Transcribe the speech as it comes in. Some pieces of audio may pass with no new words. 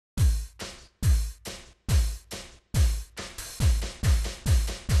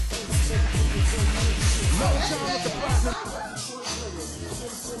Shout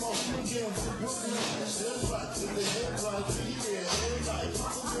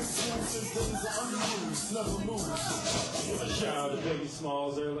out to Biggie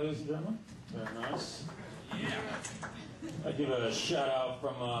Smalls there, ladies and gentlemen. Very nice. I'd give a shout out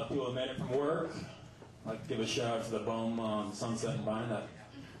from people who made it from work. I'd like to give a shout out to the bum on Sunset and Vine that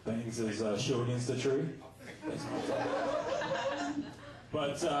bangs his shoe against the tree.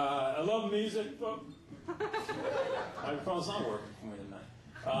 But I love music, folks. My phone's not working for me tonight.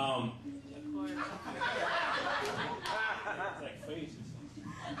 Like faces.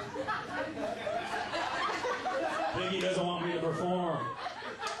 Biggie doesn't want me to perform.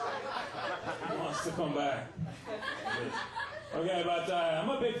 He wants to come back. Okay, but I'm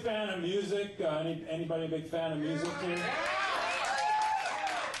a big fan of music. Anybody a big fan of music here?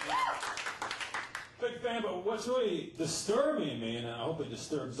 Big fan, but what's really disturbing me, and I hope it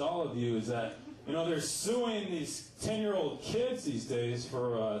disturbs all of you, is that, you know, they're suing these 10-year-old kids these days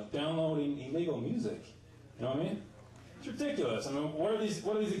for downloading illegal music. You know what I mean? It's ridiculous. I mean, what are these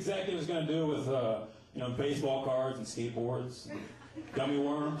executives going to do with, you know, baseball cards and skateboards, and gummy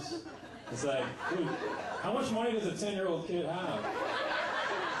worms? It's like, dude, how much money does a 10-year-old kid have?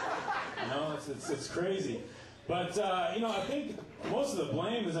 You know, it's crazy. But, you know, I think most of the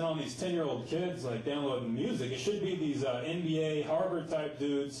blame isn't on these 10-year-old kids, like, downloading music. It should be these NBA, Harvard-type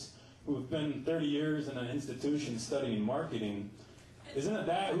dudes who've been 30 years in an institution studying marketing. Isn't it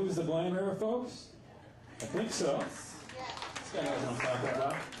that who's to blame here, folks? I think so. This guy knows what I'm talking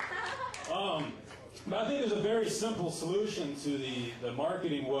about. But I think there's a very simple solution to the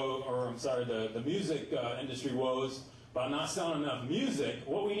marketing woe, or I'm sorry, the music industry woes about not selling enough music.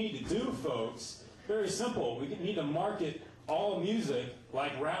 What we need to do, folks, very simple. We need to market all music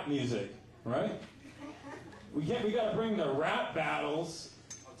like rap music, right? We got to bring the rap battles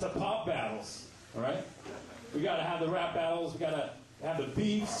to pop battles, all right? We got to have the rap battles. We got to have the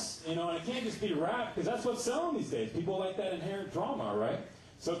beefs, you know, and it can't just be rap, because that's what's selling these days. People like that inherent drama, right?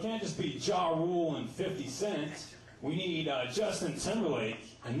 So it can't just be Ja Rule and 50 Cent. We need Justin Timberlake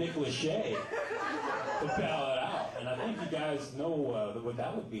and Nick Lachey to battle it out. And I think you guys know what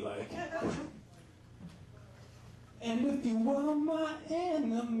that would be like. And if you were my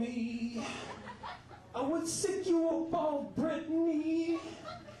enemy, I would sick you up all Brittany.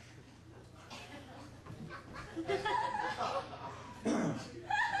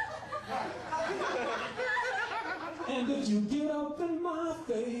 And if you get up in my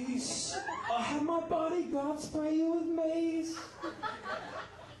face, I'll have my bodyguard spray you with mace.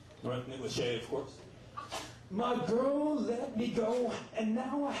 Right, Nick Lachey, of course. My girl let me go, and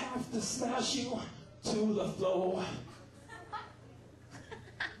now I have to smash you to the floor.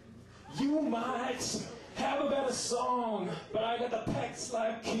 You might have a better song, but I got the pecs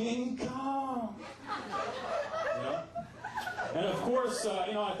like King Kong. You know? And of course,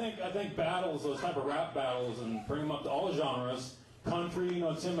 you know, I think battles, those type of rap battles, and bring them up to all genres. Country, you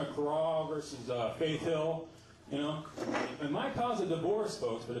know, Tim McGraw versus Faith Hill, you know. It might cause a divorce,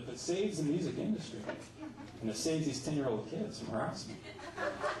 folks, but if it saves the music industry, and it saves these 10-year-old kids from harassment,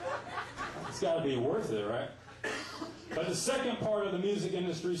 it's got to be worth it, right? But the second part of the music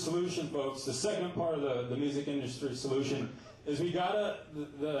industry solution, folks, the second part of the music industry solution is we got to,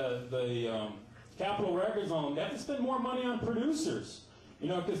 Capitol Records on them, they have to spend more money on producers. You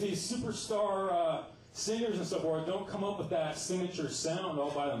know, because these superstar singers and so forth don't come up with that signature sound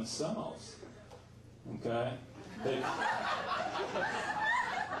all by themselves. Okay? They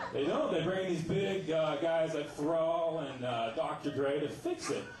don't. They bring these big guys like Thrall and Dr. Dre to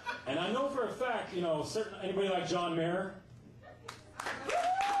fix it. And I know for a fact, you know, anybody like John Mayer?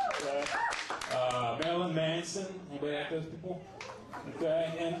 Okay. Marilyn Manson? Anybody like those people?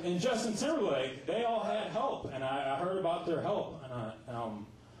 Okay, and Justin Timberlake, they all had help, and I heard about their help, and I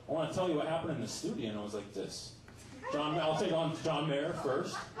want to tell you what happened in the studio, and it was like this. I'll take on John Mayer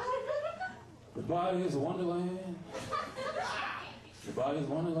first. Your body is a wonderland. Your body is a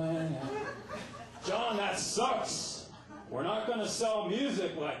wonderland. John, that sucks. We're not going to sell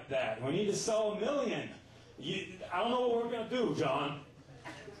music like that. We need to sell 1 million. I don't know what we're going to do, John.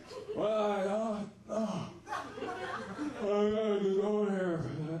 Well,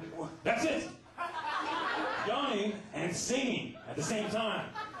 that's it. Yawning and singing at the same time.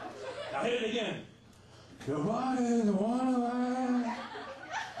 Now hit it again. Your body is a wonderland.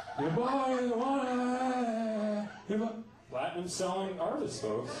 Your body is a wonderland. Platinum selling artist,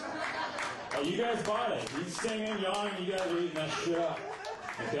 folks. Oh, you guys bought it. He's singing, yawning, you guys are eating that shit up.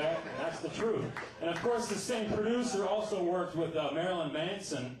 Okay? And that's the truth. And of course, the same producer also worked with Marilyn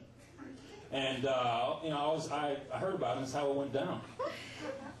Manson. And, you know, I heard about it. That's how it went down.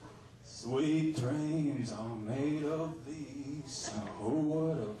 Sweet dreams are made of these. Who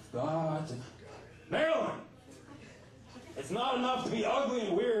would have thought? Marilyn! It's not enough to be ugly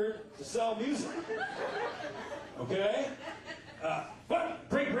and weird to sell music. Okay? But,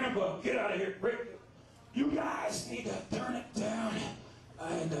 great grandpa, get out of here. You guys need to turn it down.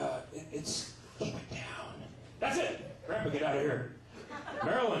 And it's keep it down. That's it. Grandpa, get out of here.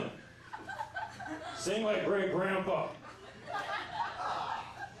 Marilyn, sing like great grandpa.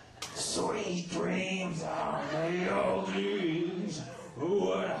 Sweet dreams are made of these. Who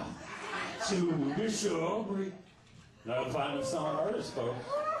would have thought to be so great? Another platinum song artist, folks.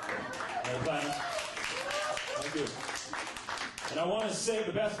 Another platinum. Thank you. And I want to save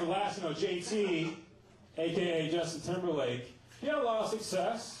the best for last. You know, JT, a.k.a. Justin Timberlake, he had a lot of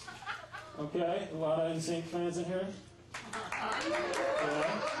success. Okay? A lot of NSYNC fans in here.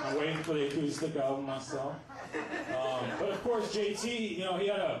 Yeah, I'm waiting for the acoustic album myself. But of course, JT, you know, he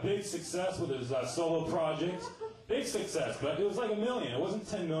had a big success with his solo project. Big success, but it was like 1 million. It wasn't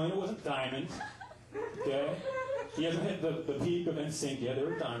 10 million. It wasn't Diamond. Okay? He hasn't hit the peak of NSYNC yet. They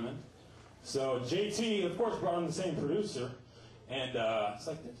were Diamond. So JT, of course, brought in the same producer. And it's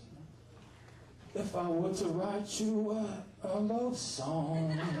like this. If I were to write you a love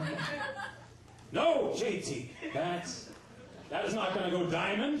song. No, JT. That is not going to go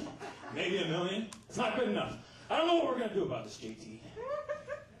Diamond. Maybe 1 million. It's not good enough. I don't know what we're going to do about this, JT.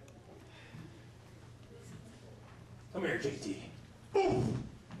 Come here, JT. Ooh.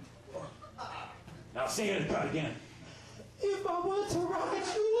 Now sing it again. If I were to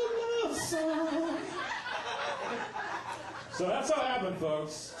write you a love song. So that's how it happened,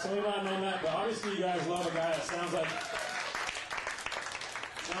 folks. Some of you might know that, but obviously you guys love a guy that sounds like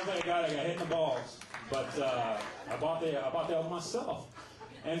a guy that got hit in the balls. But I bought the album myself.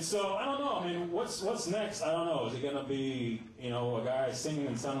 And so, I don't know, I mean, what's next? I don't know. Is it going to be, you know, a guy singing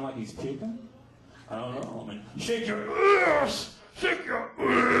and sounding like he's puking? I don't know. I mean, shake your ass! Shake your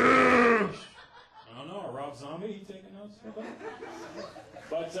ass! I don't know. Rob Zombie, you taking notes?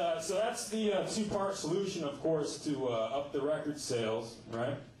 But, so that's the two-part solution, of course, to up the record sales,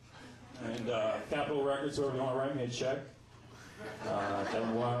 right? And Capitol Records, whoever you want to write me a check.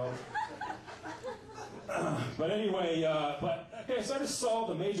 Devon Wild. But anyway, okay, so I just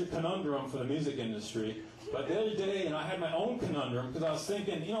solved a major conundrum for the music industry. But the other day, you know, I had my own conundrum because I was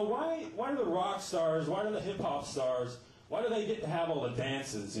thinking, you know, why do the rock stars, why do the hip-hop stars, why do they get to have all the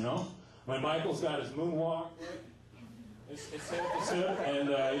dances, you know? When Michael's got his moonwalk, it's hip, and,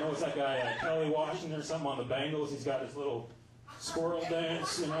 you know, it's that guy, Kelly Washington or something on the Bengals, he's got his little squirrel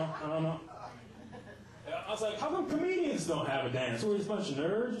dance, you know, I don't know. I was like, how come comedians don't have a dance? We're just a bunch of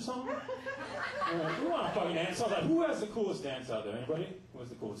nerds or something? We want a fucking dance. So I was like, who has the coolest dance out there? Anybody? Who has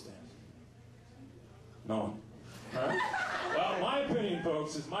the coolest dance? No one. All right? Well, my opinion,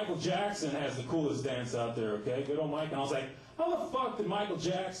 folks, is Michael Jackson has the coolest dance out there, okay? Good old Mike. And I was like, how the fuck did Michael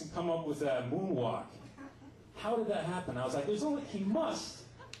Jackson come up with that moonwalk? How did that happen? I was like, he must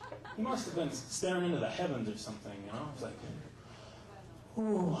have been staring into the heavens or something, you know? I was like,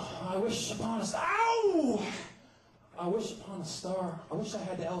 ooh, I wish upon a star. Ow! I wish upon a star. I wish I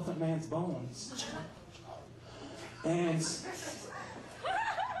had the Elephant Man's bones. And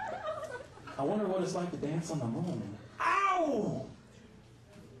I wonder what it's like to dance on the moon. Ow!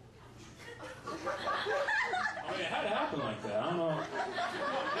 I mean, it had to happen like that. I don't know.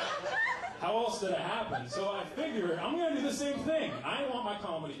 How else did it happen? So I figured, I'm going to do the same thing. I want my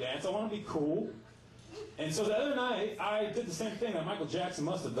comedy dance. I want to be cool. And so the other night, I did the same thing that Michael Jackson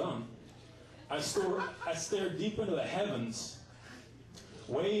must have done. I stared deep into the heavens,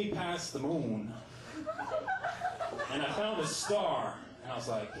 way past the moon, and I found a star, and I was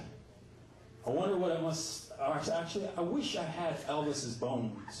like, I wonder what it must, actually, I wish I had Elvis's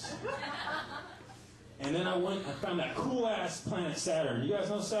bones. And then I went and found that cool-ass planet Saturn. You guys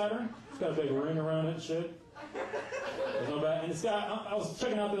know Saturn? It's got a big ring around it and shit. There's no bad, and it's got, I was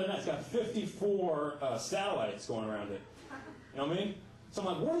checking out the other night, it's got 54 satellites going around it. You know what I mean? So I'm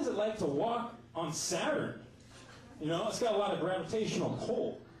like, what is it like to walk on Saturn? You know, it's got a lot of gravitational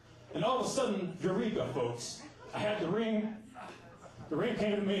pull. And all of a sudden, eureka, folks. I had the ring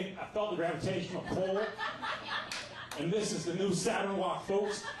came to me, I felt the gravitational pull. And this is the new Saturn walk,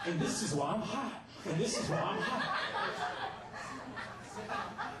 folks. And this is why I'm hot. And this is why I'm hot.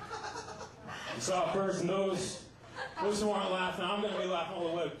 You saw it first, and those who aren't laughing, I'm going to be laughing all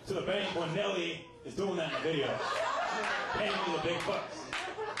the way to the bank when Nelly is doing that in the video. Paying me the big bucks.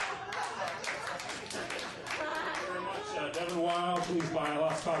 Thank you very much. Devon Wild, please buy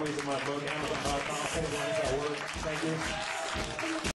lots of copies of my book, Amazon.com. Thank you.